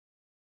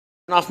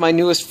Off my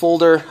newest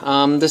folder.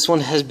 This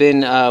one has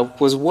been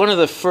was one of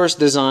the first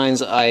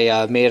designs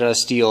I made out of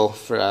steel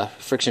for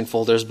friction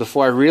folders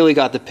before I really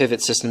got the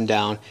pivot system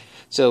down.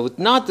 So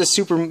not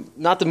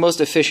the most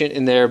efficient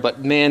in there,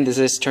 but man, does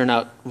this turn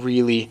out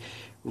really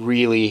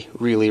nicely.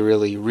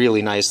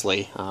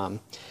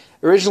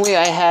 Originally,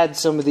 I had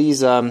some of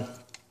these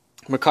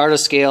micarta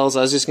scales.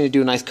 I was just going to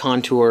do a nice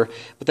contour,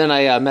 but then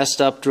I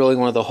messed up drilling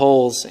one of the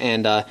holes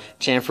and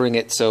chamfering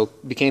it, so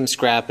it became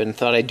scrap, and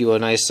thought I'd do a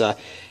nice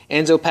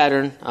Enzo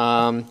pattern.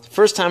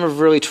 First time I've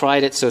really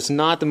tried it, so it's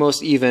not the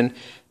most even.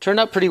 Turned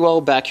out pretty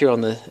well back here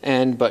on the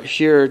end, but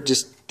here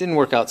just didn't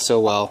work out so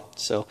well.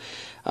 So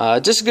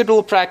just a good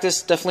little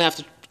practice. Definitely have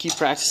to keep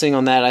practicing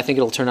on that. I think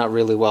it'll turn out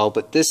really well,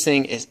 but this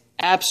thing is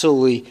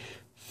absolutely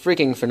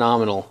freaking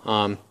phenomenal.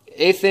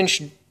 1/8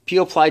 inch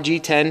peel ply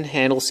G10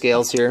 handle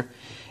scales here,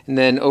 and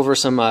then over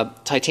some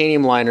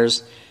titanium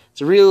liners.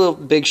 It's a real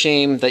big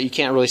shame that you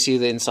can't really see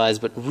the insides,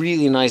 but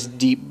really nice,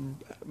 deep,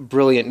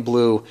 brilliant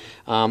blue.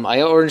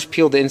 I orange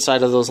peeled the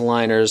inside of those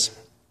liners.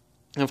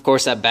 And of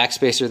course, that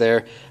backspacer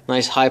there,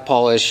 nice high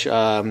polish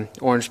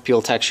orange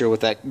peel texture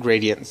with that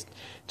gradient.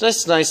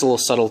 Just a nice little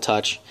subtle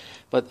touch.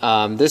 But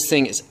this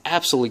thing is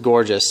absolutely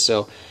gorgeous.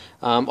 So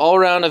all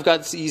around, I've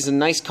got these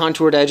nice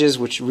contoured edges,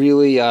 which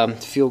really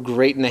feel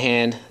great in the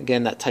hand.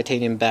 Again, that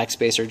titanium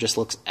backspacer just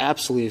looks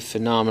absolutely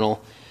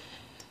phenomenal.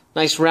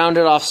 Nice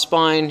rounded off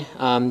spine,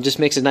 just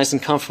makes it nice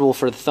and comfortable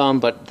for the thumb,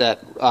 but that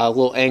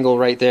little angle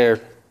right there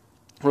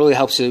really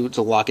helps you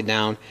to lock it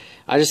down.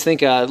 I just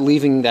think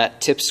leaving that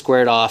tip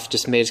squared off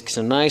just makes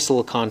some nice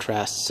little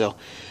contrast. So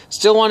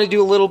still want to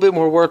do a little bit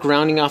more work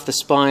rounding off the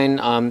spine.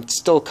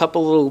 Still a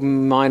couple little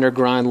minor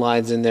grind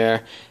lines in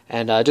there,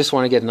 and I just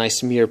want to get a nice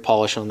smear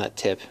polish on that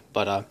tip.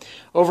 But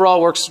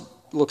overall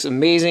looks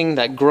amazing.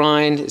 That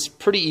grind is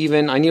pretty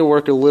even. I need to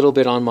work a little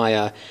bit on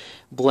my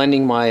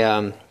blending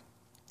my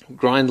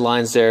grind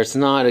lines there. It's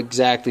not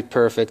exactly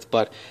perfect,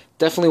 but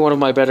definitely one of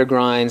my better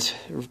grinds.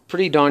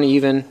 Pretty darn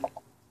even.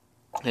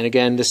 And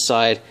again, this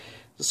side,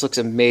 this looks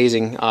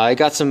amazing. I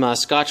got some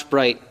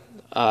Scotch-Brite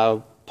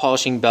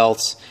polishing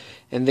belts,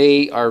 and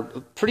they are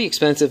pretty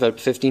expensive at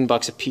 15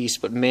 bucks a piece,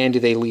 but man, do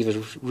they leave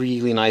a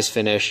really nice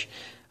finish.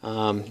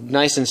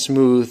 Nice and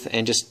smooth,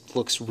 and just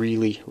looks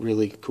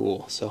really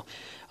cool. So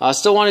I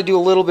still want to do a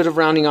little bit of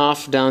rounding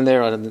off down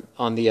there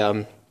on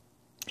the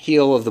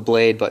heel of the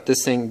blade, but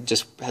this thing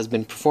just has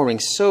been performing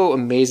so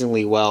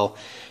amazingly well.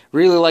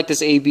 Really like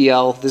this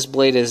AEB-L. This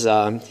blade is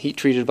heat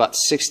treated about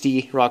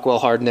 60 Rockwell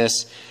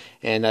hardness,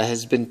 and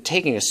has been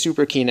taking a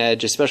super keen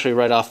edge, especially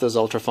right off those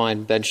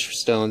ultrafine bench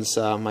stones,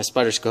 my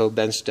Spider Scope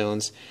bench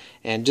stones,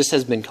 and just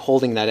has been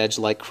holding that edge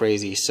like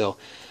crazy. So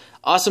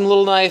awesome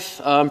little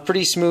knife,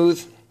 pretty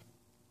smooth.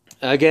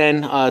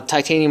 Again,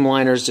 titanium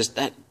liners, just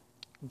that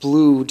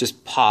blue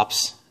just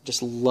pops.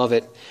 Just love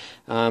it.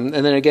 And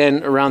then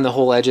again, around the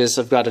whole edges,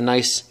 I've got a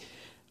nice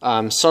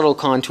subtle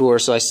contour,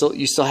 so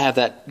you still have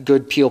that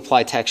good peel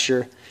ply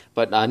texture,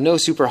 but no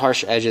super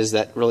harsh edges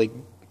that really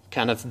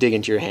kind of dig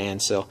into your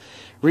hand. So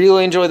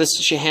really enjoy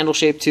this handle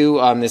shape too.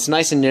 It's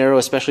nice and narrow,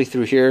 especially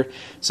through here.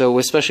 So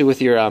especially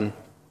with your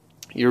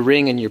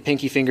ring and your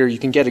pinky finger, you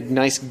can get a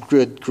nice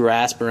good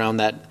grasp around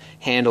that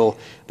handle.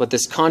 But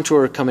this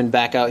contour coming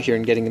back out here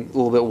and getting a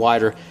little bit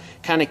wider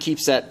kind of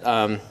keeps that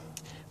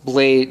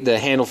blade, the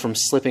handle, from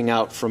slipping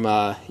out from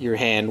your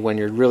hand when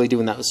you're really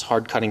doing those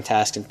hard cutting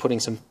tasks and putting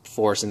some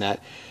force in that.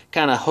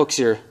 Kind of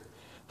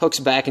hooks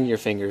back into your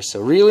fingers.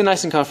 So really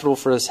nice and comfortable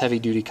for those heavy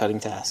duty cutting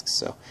tasks.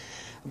 So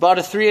about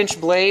a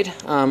 3-inch blade.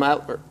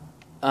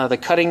 The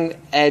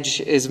cutting edge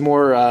is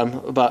more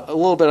about a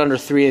little bit under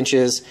 3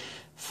 inches.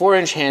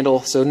 4-inch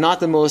handle, so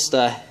not the most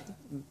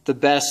the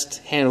best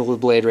handle to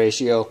blade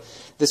ratio.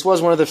 This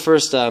was one of the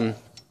first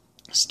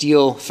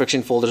steel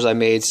friction folders I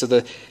made, so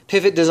the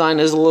pivot design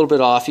is a little bit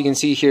off. You can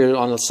see here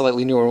on a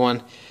slightly newer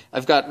one,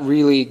 I've got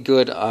really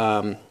good,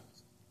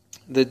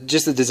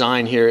 just the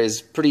design here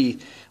is pretty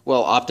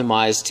well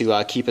optimized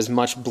to keep as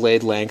much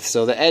blade length.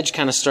 So the edge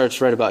kind of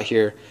starts right about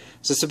here.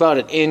 So it's about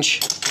 1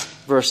 inch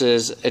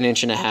versus 1.5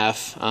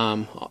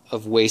 inches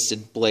of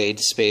wasted blade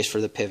space for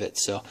the pivot.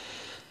 So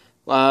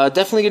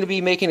definitely going to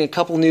be making a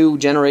couple new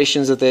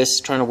generations of this,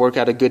 trying to work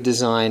out a good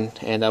design.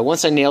 And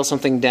once I nail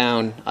something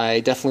down, I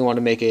definitely want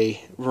to make a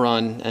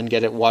run and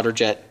get it water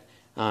jet,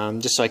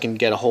 just so I can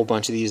get a whole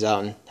bunch of these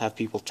out and have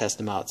people test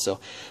them out. So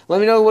let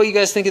me know what you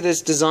guys think of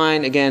this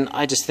design. Again,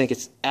 I just think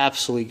it's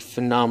absolutely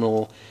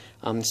phenomenal,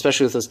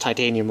 especially with those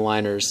titanium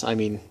liners. I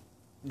mean,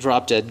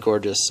 drop dead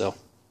gorgeous. So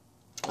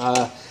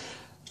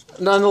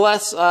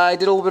nonetheless, I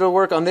did a little bit of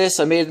work on this.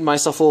 I made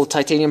myself a little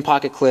titanium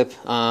pocket clip.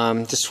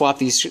 I just swapped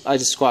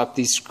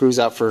these screws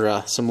out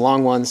for some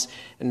long ones,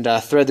 and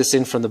thread this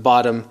in from the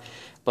bottom.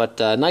 But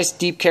nice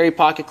deep carry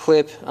pocket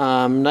clip,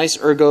 nice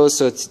ergos,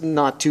 so it's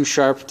not too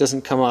sharp,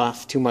 doesn't come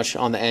off too much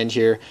on the end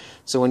here.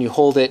 So when you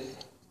hold it,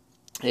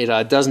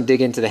 it doesn't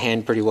dig into the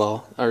hand pretty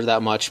well, or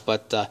that much,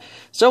 but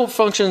still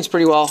functions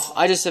pretty well.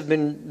 I just have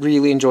been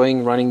really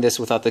enjoying running this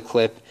without the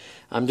clip.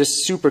 I'm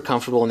just super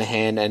comfortable in the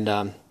hand,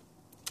 and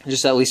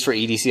just at least for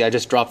EDC, I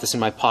just drop this in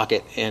my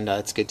pocket, and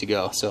it's good to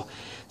go. So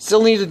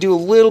Still need to do a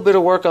little bit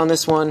of work on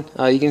this one.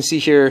 You can see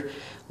here,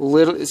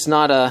 it's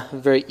not a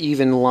very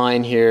even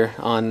line here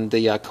on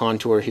the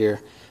contour here.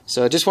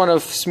 So I just want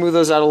to smooth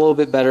those out a little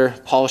bit better,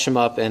 polish them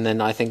up, and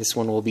then I think this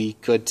one will be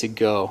good to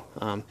go.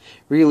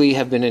 Really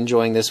have been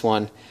enjoying this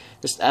one.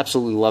 Just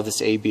absolutely love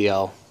this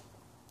AEB-L.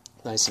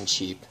 Nice and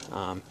cheap.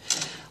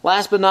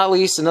 Last but not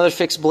least, another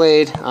fixed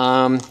blade.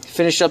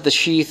 Finished up the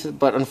sheath,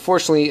 but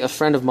unfortunately a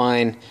friend of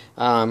mine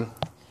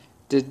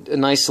did a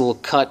nice little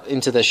cut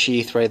into the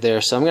sheath right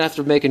there. So I'm going to have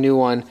to make a new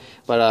one.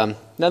 But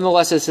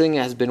nonetheless, this thing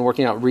has been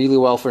working out really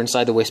well for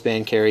inside the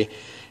waistband carry.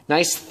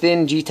 Nice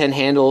thin G10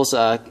 handles,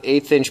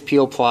 1/8 inch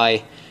peel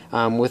ply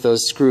with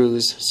those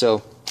screws.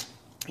 So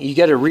you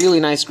get a really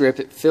nice grip.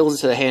 It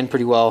fills to the hand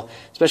pretty well,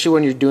 especially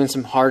when you're doing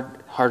some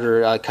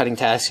harder cutting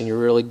tasks and you're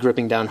really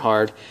gripping down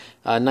hard.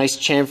 Nice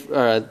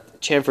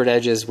chamfered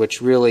edges,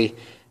 which really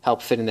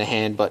help fit in the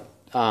hand, but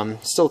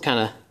still kind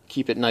of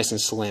keep it nice and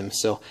slim.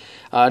 So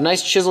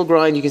nice chisel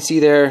grind, you can see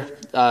there,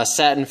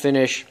 satin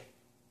finish,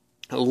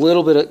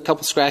 a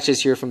couple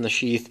scratches here from the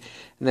sheath,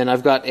 and then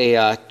I've got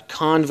a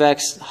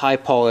convex high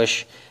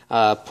polish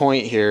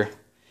point here,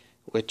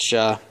 which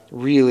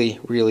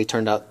really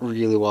turned out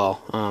really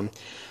well.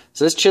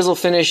 So this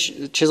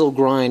chisel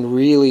grind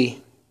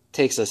really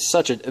takes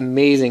such an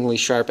amazingly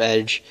sharp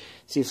edge.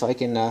 See if I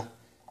can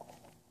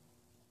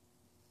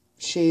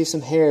shave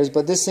some hairs,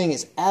 but this thing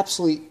is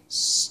absolutely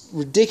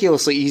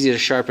ridiculously easy to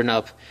sharpen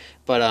up.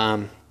 But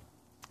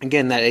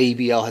again, that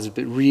AEB-L has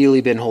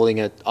really been holding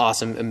an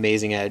awesome,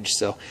 amazing edge.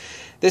 So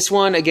this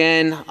one,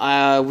 again,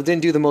 we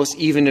didn't do the most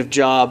even of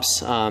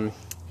jobs, kind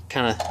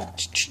of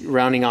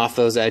rounding off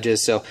those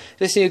edges. So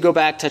just need to go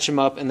back, touch them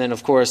up, and then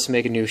of course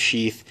make a new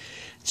sheath.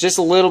 It's just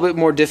a little bit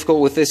more difficult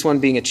with this one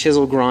being a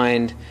chisel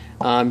grind.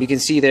 You can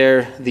see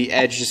there the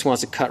edge just wants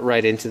to cut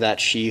right into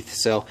that sheath.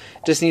 So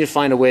just need to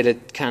find a way to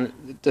kind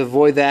of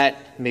avoid that,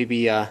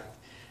 maybe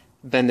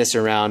bend this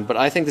around. But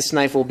I think this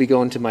knife will be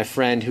going to my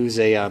friend who's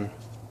a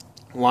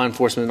law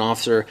enforcement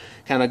officer,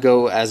 kind of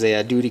go as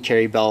a duty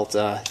carry belt,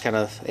 kind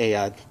of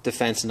a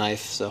defense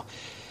knife. So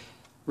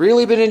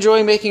really been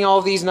enjoying making all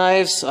of these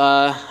knives.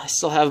 I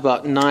still have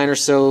about 9 or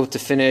so to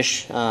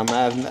finish.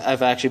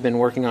 I've actually been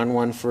working on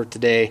one for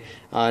today,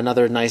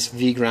 another nice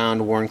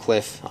V-ground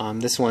Wharncliffe.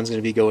 This one's going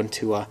to be going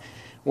to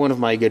one of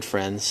my good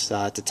friends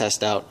to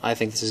test out. I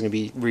think this is going to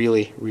be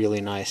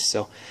really nice.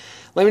 So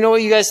let me know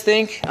what you guys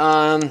think.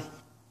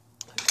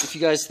 If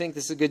you guys think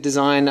this is a good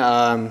design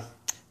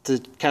to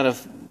kind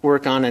of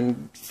work on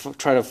and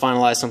try to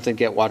finalize something to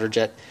get water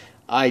jet,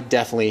 I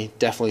definitely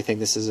think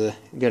this is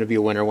going to be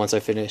a winner once I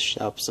finish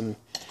up some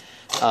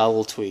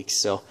little tweaks.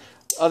 So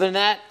other than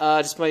that,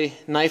 just my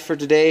knife for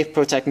today,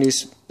 ProTech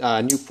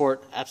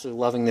Newport.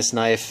 Absolutely loving this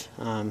knife.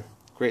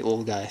 Great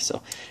little guy.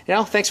 So,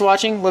 thanks for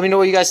watching. Let me know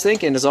what you guys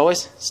think, and as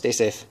always, stay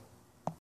safe.